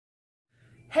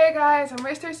Hey guys, I'm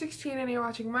Rae Star 16 and you're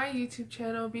watching my YouTube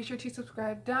channel. Be sure to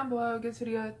subscribe down below, give this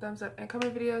video a thumbs up, and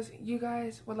comment videos you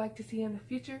guys would like to see in the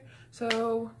future.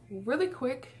 So really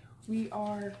quick, we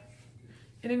are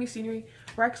in a new scenery.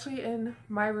 We're actually in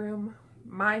my room,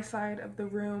 my side of the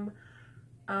room.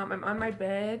 I'm on my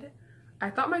bed. I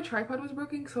thought my tripod was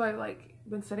broken, so I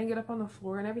been setting it up on the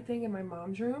floor and everything in my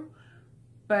mom's room,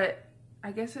 but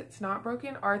I guess it's not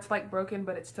broken, or it's like broken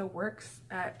but it still works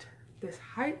at this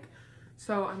height.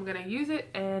 So I'm gonna use it,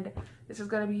 and this is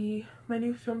gonna be my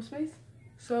new film space.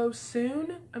 So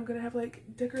soon I'm gonna have like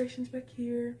decorations back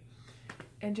here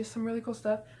and just some really cool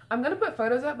stuff. I'm gonna put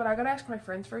photos up, but I gotta ask my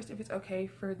friends first if it's okay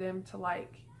for them to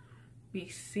like be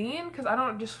seen, because I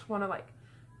don't just want to like,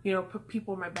 you know, put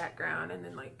people in my background and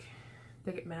then like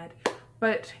they get mad.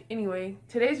 But anyway,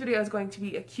 today's video is going to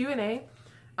be a Q&A.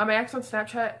 I asked on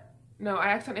Snapchat, no, I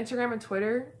asked on Instagram and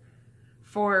Twitter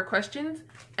for questions,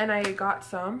 and I got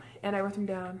some, and I wrote them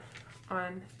down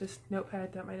on this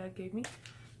notepad that my dad gave me.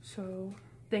 So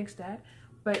thanks, Dad.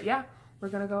 But yeah, we're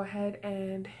gonna go ahead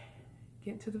and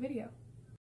get into the video.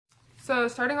 So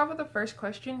starting off with the first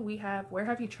question, we have, where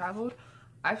have you traveled?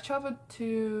 I've traveled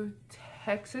to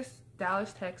Texas,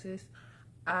 Dallas, Texas,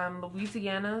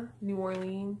 Louisiana, New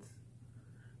Orleans,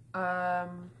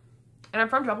 and I'm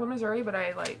from Joplin, Missouri, but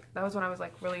that was when I was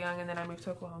like really young, and then I moved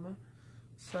to Oklahoma.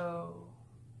 So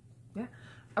yeah,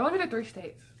 I've only been to 3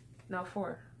 states. No,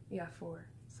 4. Yeah, 4.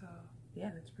 So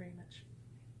yeah, that's pretty much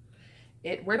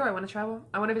it. Where do I want to travel?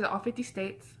 I want to visit all 50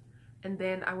 states, and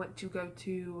then I want to go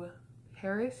to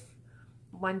Paris,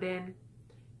 London,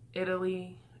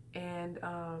 Italy, and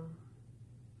I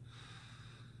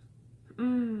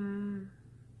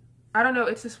don't know,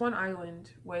 it's this one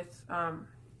island with a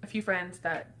few friends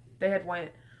that they had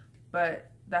went,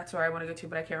 but that's where I want to go to,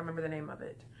 but I can't remember the name of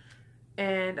it.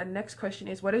 And the next question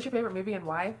is, what is your favorite movie and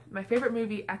why? My favorite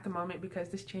movie at the moment, because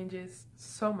this changes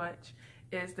so much,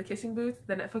 is The Kissing Booth,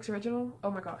 the Netflix original. Oh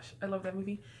my gosh, I love that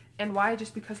movie. And why?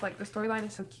 Just because like the storyline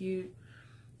is so cute,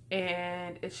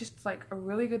 and it's just like a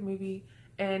really good movie.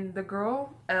 And the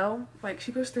girl, Elle, like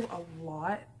she goes through a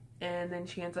lot, and then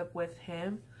she ends up with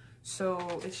him.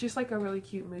 So it's just like a really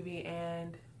cute movie,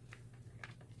 and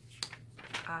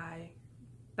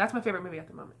that's my favorite movie at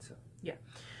the moment. So yeah.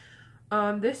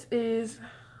 This is,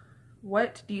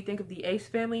 what do you think of the Ace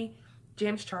family,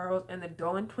 James Charles, and the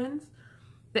Dolan twins?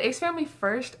 The Ace family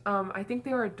first, I think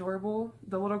they are adorable.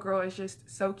 The little girl is just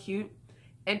so cute.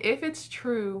 And if it's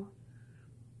true,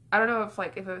 I don't know if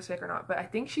it was fake or not, but I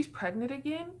think she's pregnant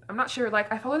again. I'm not sure.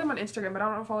 Like, I follow them on Instagram, but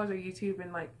I don't follow their YouTube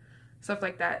and like stuff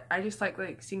like that. I just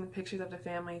like seeing pictures of the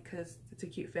family because it's a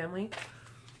cute family.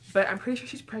 But I'm pretty sure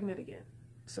she's pregnant again.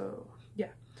 So yeah.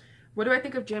 What do I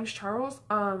think of James Charles?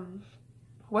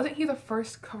 Wasn't he the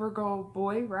first CoverGirl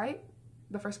boy, right?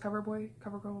 The first CoverGirl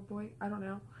boy? I don't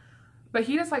know. But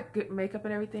he does like good makeup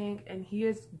and everything, and he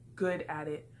is good at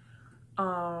it.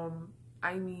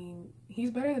 I mean,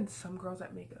 he's better than some girls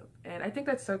at makeup, and I think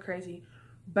that's so crazy.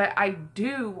 But I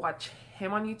do watch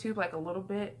him on YouTube like a little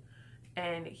bit,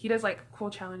 and he does like cool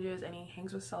challenges, and he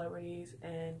hangs with celebrities,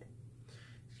 and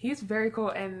he's very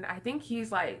cool. And I think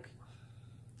he's like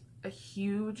a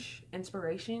huge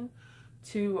inspiration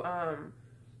to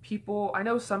people. I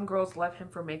know some girls love him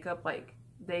for makeup, like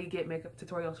they get makeup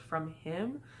tutorials from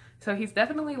him. So he's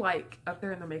definitely like up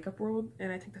there in the makeup world,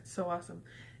 and I think that's so awesome.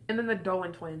 And then the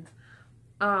Dolan twins.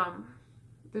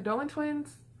 The Dolan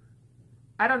twins,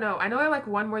 I don't know. I know I like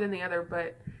one more than the other,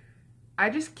 but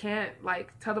I just can't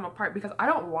like tell them apart because I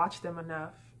don't watch them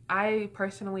enough. I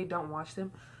personally don't watch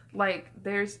them. Like,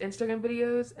 there's Instagram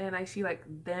videos and I see like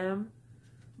them,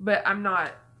 but I'm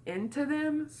not into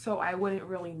them, so I wouldn't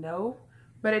really know.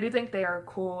 But I do think they are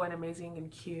cool and amazing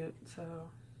and cute, so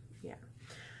yeah.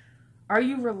 Are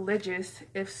you religious?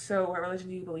 If so, what religion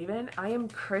do you believe in? I am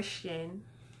Christian,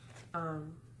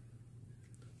 and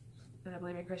I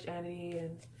believe in Christianity,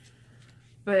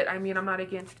 but I mean, I'm not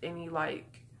against anybody.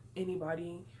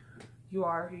 You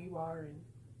are who you are, and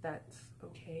that's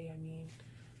okay. I mean,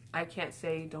 I can't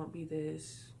say don't be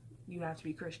this, you have to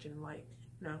be Christian, like,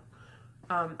 no.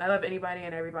 I love anybody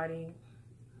and everybody,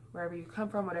 wherever you come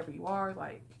from, whatever you are,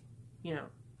 like, you know,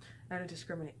 I don't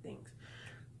discriminate things.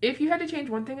 If you had to change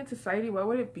one thing in society, what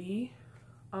would it be?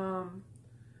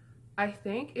 I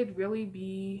think it'd really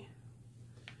be,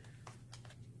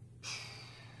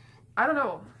 I don't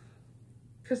know,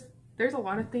 because there's a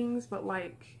lot of things, but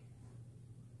like,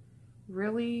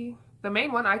 really, the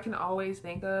main one I can always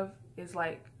think of is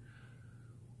like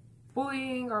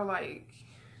bullying, or like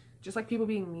just like people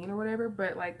being mean or whatever,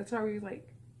 but like that's not really like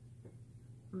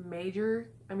major.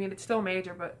 I mean, it's still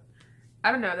major, but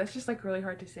I don't know, that's just like really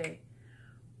hard to say.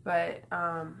 But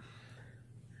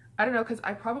I don't know, because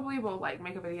I probably will like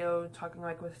make a video talking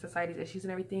like with society's issues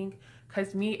and everything,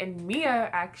 because me and Mia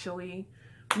actually,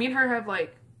 me and her have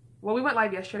like, well, we went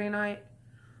live yesterday night,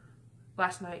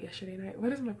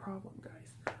 what is my problem,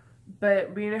 guys?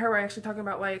 But me and her were actually talking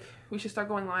about like we should start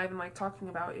going live and like talking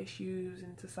about issues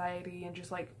in society and just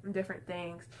like different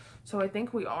things. So I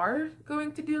think we are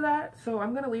going to do that, so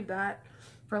I'm gonna leave that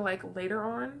for like later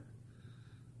on.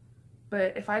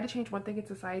 But if I had to change one thing in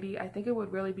society, I think it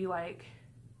would really be like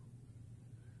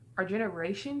our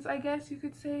generations, I guess you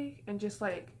could say, and just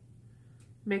like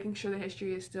making sure the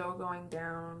history is still going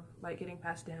down, like getting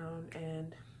passed down,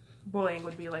 and bullying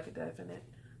would be like a definite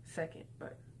second,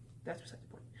 but that's beside the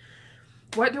point.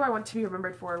 What do I want to be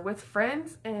remembered for? With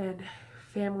friends and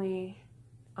family,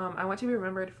 I want to be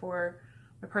remembered for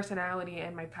my personality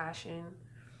and my passion,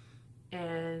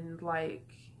 and like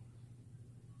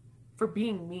for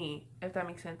being me, if that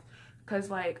makes sense. Because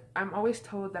like I'm always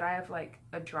told that I have like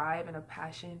a drive and a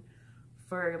passion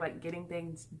for like getting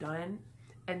things done,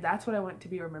 and that's what I want to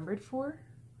be remembered for.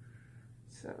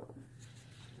 So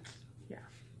yeah.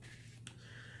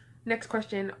 Next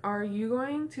question, are you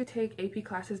going to take AP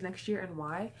classes next year and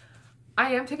why?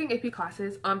 I am taking AP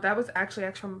classes. That was actually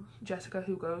from Jessica,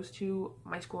 who goes to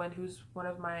my school and who's one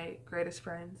of my greatest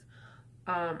friends.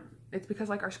 It's because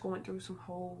like our school went through some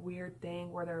whole weird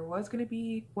thing where there was gonna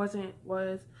be, was,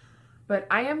 but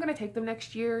I am gonna take them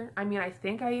next year. I mean, I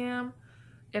think I am.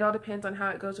 It all depends on how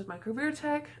it goes with my career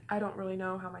tech. I don't really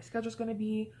know how my schedule's gonna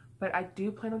be, but I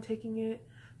do plan on taking it.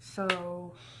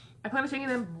 So I plan on taking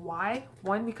them. Why?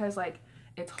 One, because like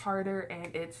it's harder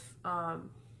and it's not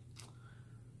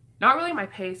really my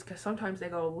pace, because sometimes they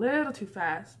go a little too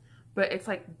fast, but it's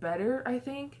like better, I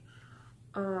think.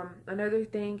 Another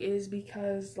thing is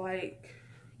because like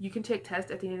you can take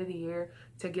tests at the end of the year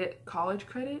to get college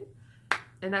credit,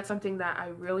 and that's something that I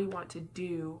really want to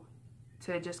do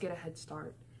to just get a head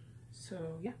start.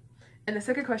 So yeah. And the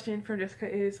second question from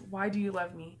Jessica is, why do you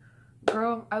love me?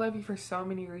 Girl, I love you for so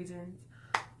many reasons.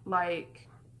 Like,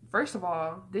 first of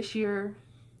all, this year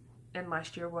and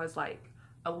last year was like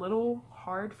a little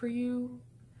hard for you,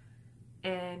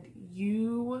 and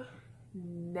you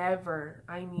never,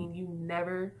 I mean, you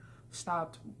never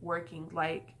stopped working.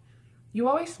 Like, you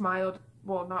always smiled.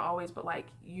 Well, not always, but like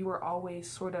you were always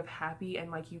sort of happy,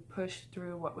 and like you pushed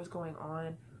through what was going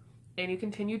on, and you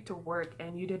continued to work,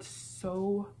 and you did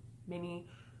so many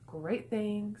great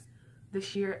things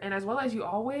this year. And as well as you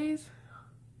always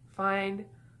find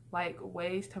like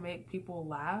ways to make people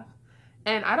laugh,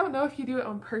 and I don't know if you do it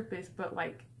on purpose, but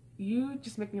like you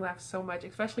just make me laugh so much,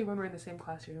 especially when we're in the same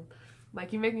classroom.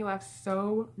 Like, you make me laugh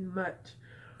so much.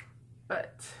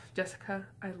 But Jessica,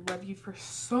 I love you for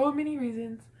so many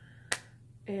reasons.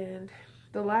 And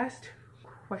the last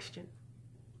question,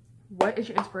 what is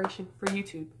your inspiration for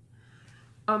YouTube?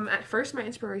 At first my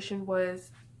inspiration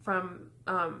was from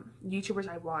YouTubers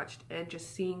I watched, and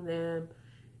just seeing them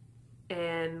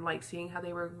and like seeing how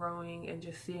they were growing, and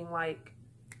just seeing like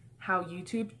how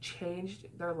YouTube changed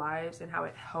their lives and how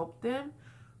it helped them.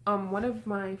 One of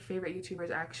my favorite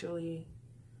YouTubers actually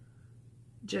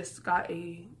just got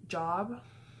a job,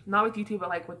 not with YouTube, but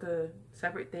like with a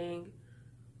separate thing,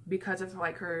 because of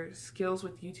like her skills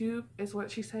with YouTube, is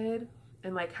what she said,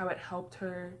 and like how it helped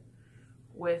her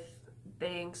with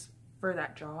things for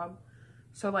that job.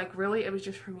 So like really it was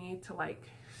just for me to like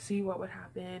see what would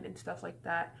happen and stuff like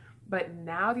that. But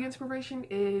now the inspiration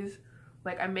is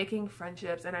like I'm making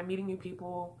friendships and I'm meeting new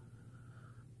people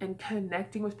and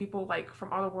connecting with people like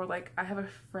from all the world. Like I have a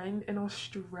friend in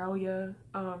Australia.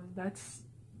 That's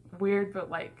weird, but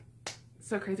like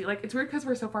so crazy. Like it's weird because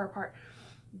we're so far apart,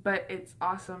 but it's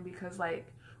awesome because like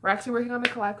we're actually working on a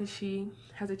collab because she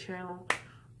has a channel.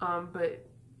 But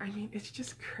I mean, it's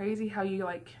just crazy how you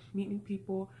like meet new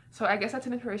people. So I guess that's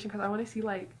an inspiration, because I want to see,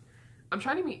 like, I'm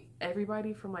trying to meet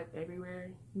everybody from like everywhere,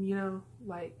 you know,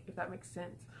 like if that makes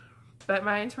sense. But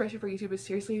my inspiration for YouTube is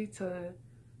seriously to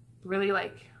really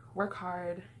like work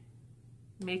hard,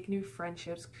 make new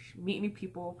friendships, meet new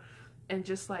people, and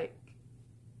just like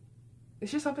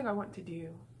it's just something I want to do.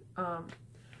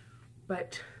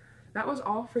 But that was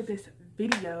all for this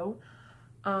video.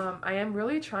 I am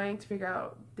really trying to figure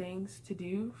out things to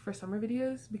do for summer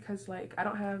videos, because like I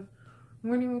don't have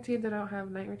morning routines, I don't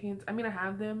have night routines. I mean, I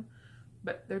have them,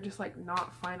 but they're just like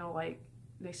not final, like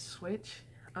they switch.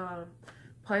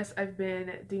 Plus I've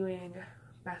been doing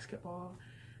basketball,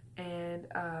 and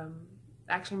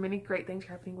actually many great things are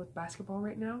happening with basketball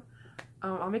right now.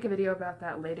 I'll make a video about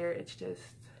that later. It's just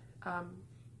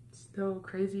still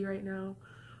crazy right now,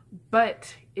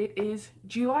 but it is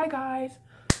July, guys,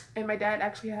 and my dad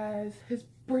actually has his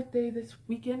birthday this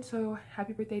weekend, so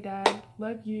happy birthday, Dad,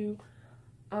 love you.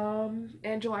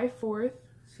 And July 4th,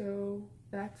 so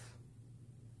that's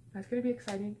gonna be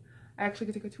exciting. I actually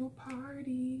get to go to a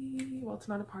party. Well, it's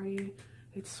not a party,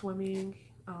 it's swimming,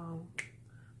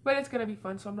 but it's gonna be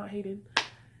fun, so I'm not hating.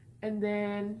 And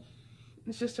then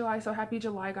it's just July, so happy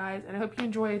July, guys, and I hope you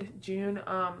enjoyed June.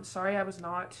 Sorry I was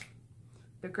not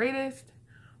the greatest,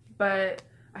 but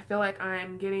I feel like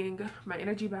I'm getting my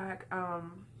energy back.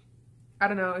 I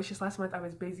don't know, it's just last month I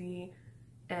was busy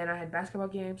and I had basketball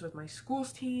games with my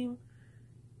school's team,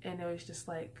 and it was just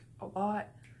like a lot.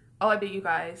 I'll update you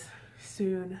guys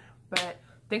soon, but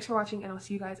thanks for watching, and I'll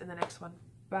see you guys in the next one.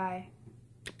 Bye.